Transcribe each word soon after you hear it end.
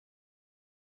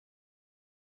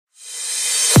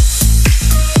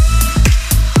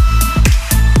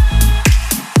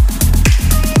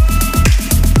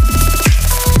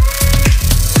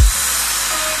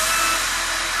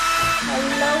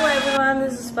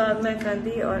फातिमा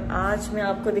एफेंदी और आज मैं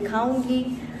आपको दिखाऊंगी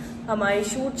हमारी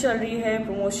शूट चल रही है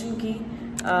प्रमोशन की।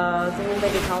 तो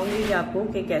मैं दिखाऊंगी कि आपको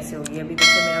कि कैसे होगी। अभी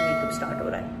देखिए मेरा मेकअप स्टार्ट हो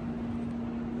रहा है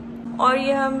और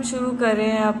ये हम शुरू कर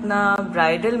रहे हैं अपना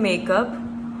ब्राइडल मेकअप,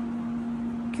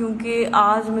 क्योंकि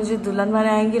आज मुझे दुल्हन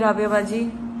बनाएंगी राबिया बाजी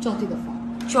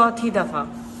चौथी दफ़ा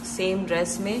सेम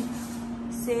ड्रेस में,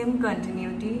 सेम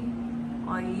कंटिन्यूटी।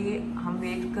 और ये हम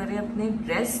वेट कर रहे हैं अपने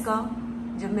ड्रेस का।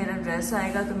 जब मेरा ड्रेस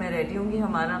आएगा तो मैं रेडी होंगी।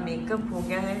 हमारा मेकअप हो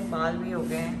गया है, बाल भी हो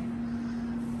गए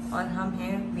हैं और हम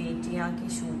हैं बेटियां की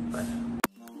शूट पर।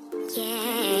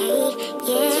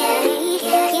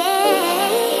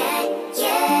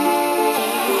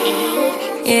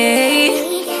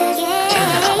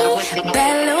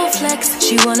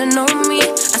 She wanna know me,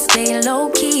 I stay low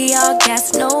key, all gas,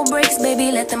 no brakes, baby,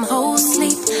 let them hoes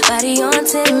sleep. Body on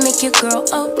 10, make your girl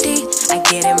OD. I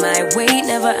get in my way,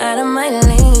 never out of my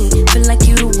lane. Feel like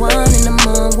you the one and I'm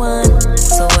on one.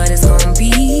 So what it's gonna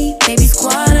be? Baby,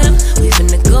 squad up, we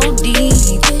finna go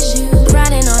deep.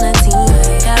 Riding on a team,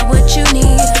 got what you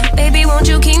need. Baby, won't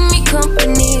you keep me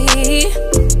company?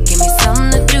 Give me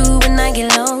something to do when I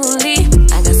get lonely.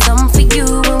 I got something for you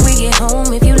when we get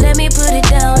home. If you let me put it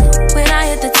down.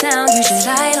 You should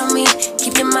lie on me.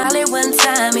 Keep your molly one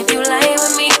time. If you lie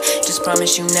with me, just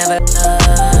promise you never love.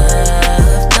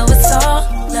 No, it's all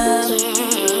love.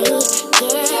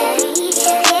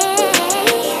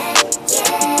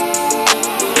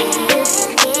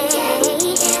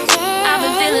 I've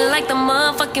been feeling like the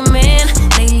motherfucking man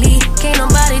lately. Can't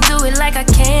nobody do it like I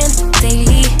can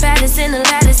daily. Baddest in the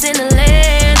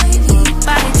land.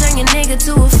 Body turn your nigga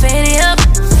to a fanny up,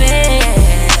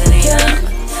 fanny up.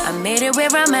 I made it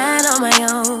where I'm at on my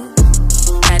own.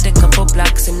 Had a couple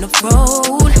blocks in the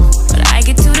road, but I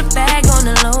get to the bag on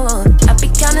the low. I be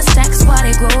counting stacks while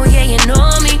they grow, yeah, you know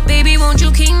me. Baby, won't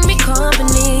you keep me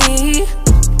company?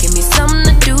 Give me something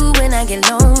to do when I get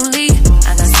lonely.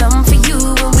 I got something for you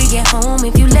when we get home.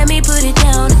 If you let me put it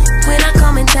down. When I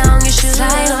come in town, you should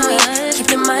slide on me.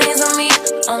 Keep your minds on me.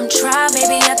 On try,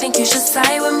 baby, I think you should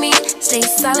side with me. Stay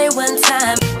solid one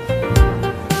time.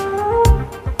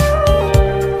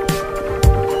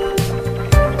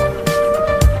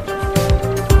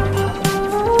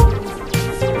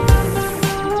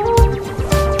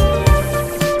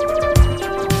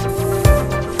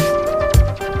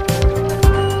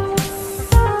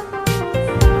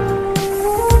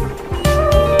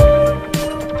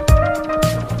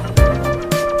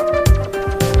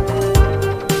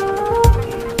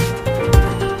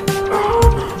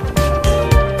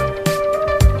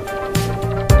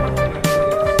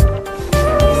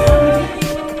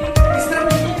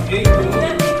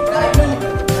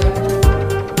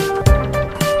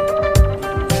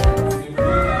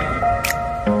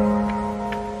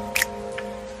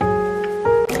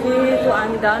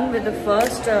 Done with the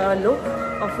first look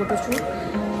of photoshoot.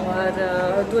 और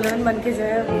दुल्हन बन के जो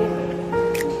है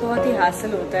बहुत ही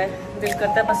हासिल होता है, दिल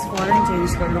करता है बस फ़ौरन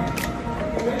चेंज कर लो।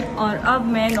 और अब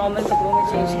मैं नॉर्मल कपड़ों में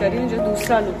चेंज कर रही हूँ, जो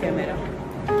दूसरा लुक है मेरा,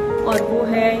 और वो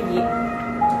है ये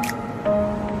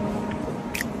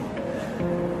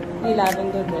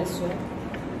लैवेंडर ड्रेस जो है,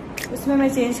 उसमें मैं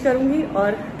चेंज करूँगी और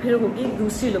फिर होगी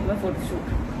दूसरी लुक में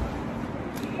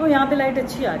फ़ोटोशूट। और यहाँ पे लाइट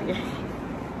अच्छी आ रही है।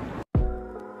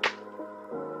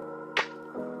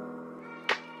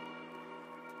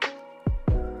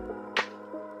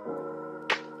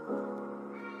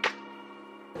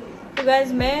 तो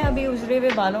गाइज मैं अभी उजड़े हुए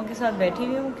बालों के साथ बैठी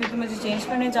हुई हूँ, क्योंकि मुझे चेंज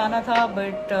करने जाना था,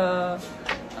 but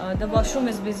the washroom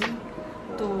is busy.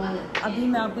 तो अभी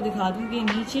मैं आपको दिखा दूँ कि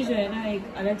नीचे जो है ना एक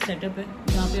अलग सेटअप है,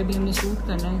 जहाँ पे अभी हमने शूट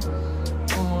करना है,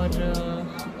 और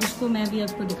उसको मैं भी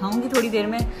आपको दिखाऊँगी थोड़ी देर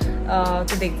में।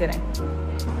 तो देखते रहें।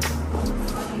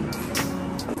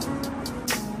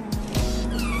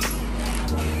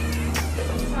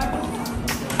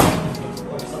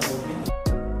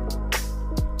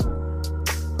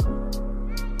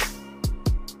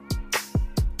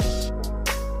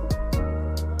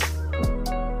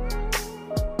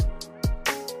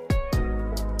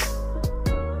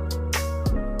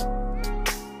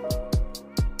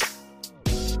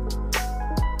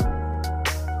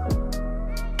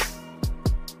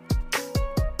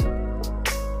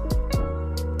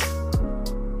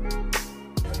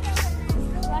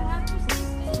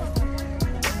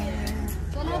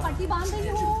 बांध रही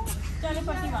हूँ, चले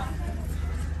पट्टी बांध।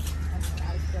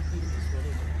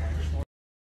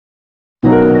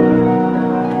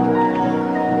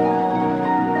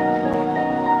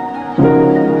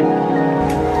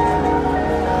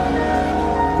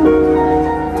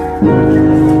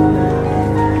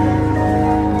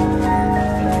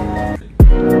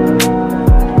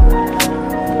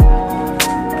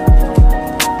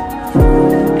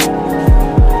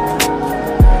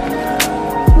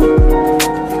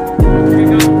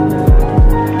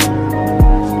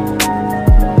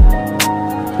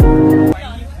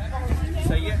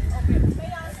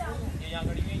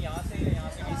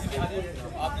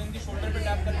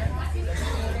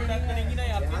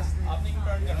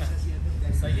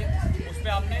 सही है, उस पे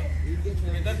आपने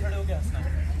इधर खड़े होके हंसना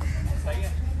है, सही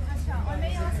है। अच्छा, और मैं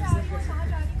यहाँ से आ रही हूँ, कहाँ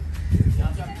जा रही हूँ?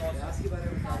 यहाँ से आप क्रॉस के बारे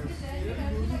में बता रहे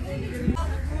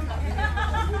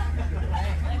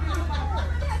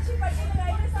अच्छी पट्टी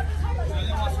लगाई है, सब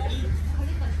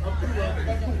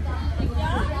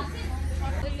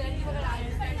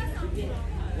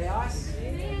प्रयास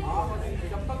आप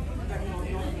जब तक तुम नहीं होते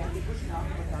हो कुछ नाम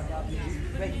बताते आप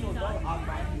वही होता है आप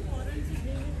माइंड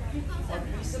और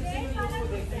सब से उसको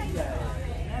देखते ही आया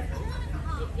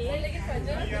है लेकिन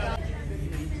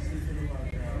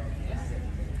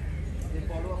ये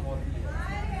फॉलो अप और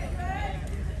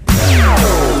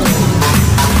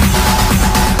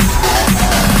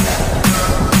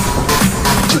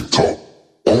TikTok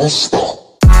all star.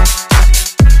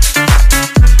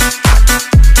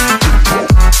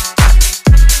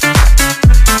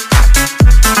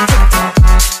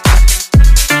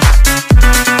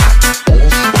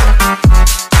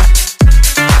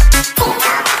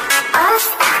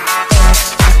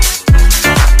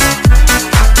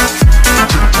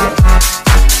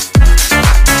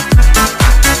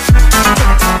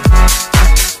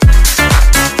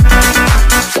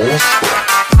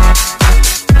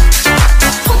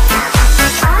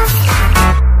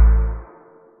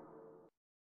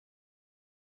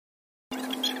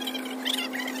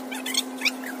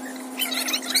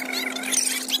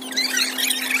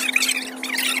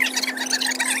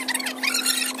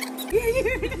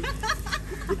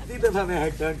 कितनी दफा मैं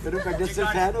हेड टर्न करूं कंजस्टेड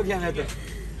फैन हो गया मैं तो।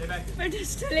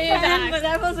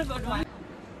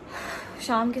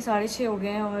 शाम के 6:30 हो गए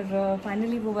हैं और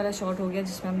फाइनली वो वाला शॉट हो गया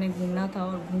जिसमें हमने घूमना था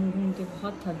और घूम घूम के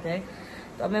बहुत थक गए।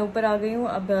 तो अब मैं ऊपर आ गई हूँ।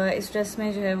 अब इस ड्रेस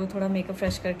में जो है वो थोड़ा मेकअप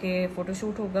फ्रेश करके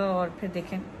फ़ोटोशूट होगा और फिर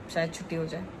देखें शायद छुट्टी हो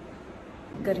जाए।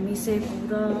 गर्मी से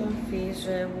पूरा फेस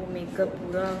जो है वो मेकअप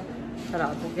पूरा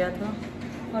ख़राब हो गया था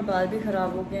और बाल भी ख़राब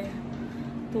हो गए।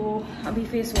 तो अभी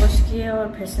फेस वॉश किए और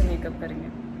फिर से मेकअप करेंगे।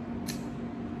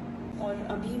 और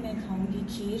अभी मैं खाऊंगी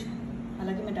खीर।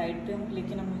 हालांकि मैं डाइट पे हूँ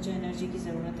लेकिन अब मुझे एनर्जी की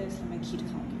ज़रूरत है इसलिए मैं खीर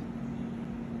खाऊंगी।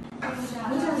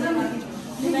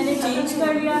 मैंने चेंज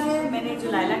कर लिया है। मैंने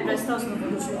जो लाइलैक ड्रेस था उसमें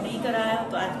फ़ोटोशूट नहीं कराया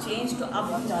तो आज चेंज। तो अब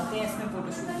हम जाते हैं इसमें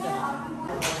फ़ोटोशूट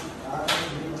कराने।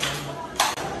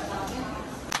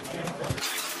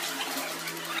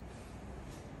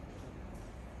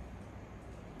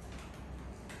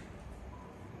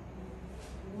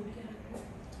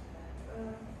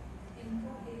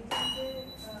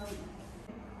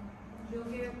 जो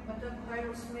कि मतलब हर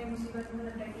उसमें मुसीबत में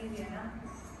लगी हुई है ना,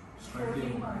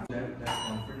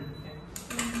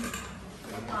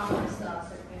 आ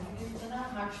सकते हैं इतना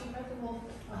हार्डशिप है तो वो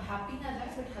हैप्पी ना जाए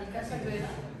बट हल्का सा जो है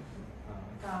ना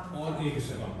और एक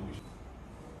से काम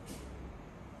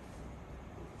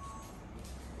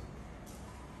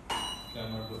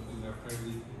कैमरा को लेफ्ट साइड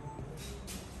देखिए।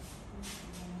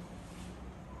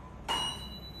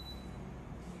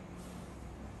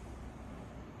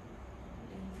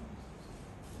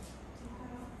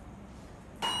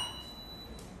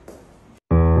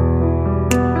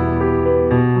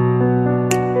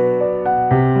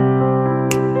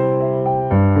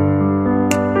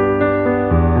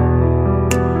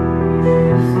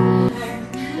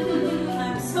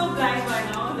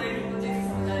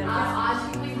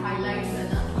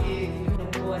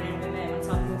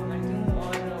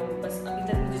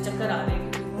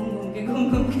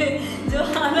 जो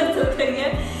हालत हो गई है।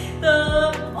 तो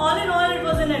all in all it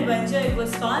was an adventure, it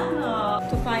was fun.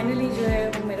 तो फाइनली जो है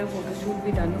वो मेरा फोटोशूट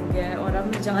भी डन हो गया है और अब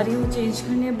मैं जा रही हूँ चेंज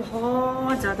करने।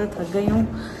 बहुत ज़्यादा थक गई हूँ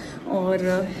और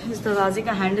इस दरवाजे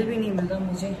का हैंडल भी नहीं मिल रहा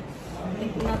मुझे,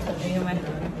 इतना थक गई हूँ मैं,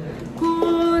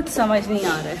 कुछ समझ नहीं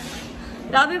आ रहा है।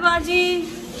 राबी बाजी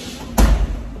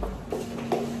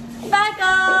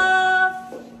बैकअप।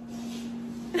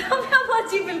 राबी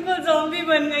बाजी बिल्कुल ज़ॉम्बी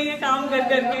बन गई है काम कर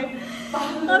करके। अब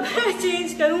मैं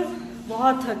चेंज करूं।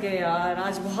 बहुत थके यार,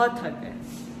 आज बहुत थक गए।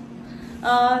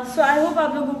 सो आई होप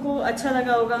आप लोगों को अच्छा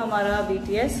लगा होगा हमारा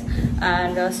BTS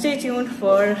and stay tuned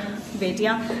for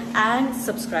बेटियां एंड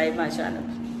सब्सक्राइब माई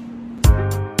चैनल।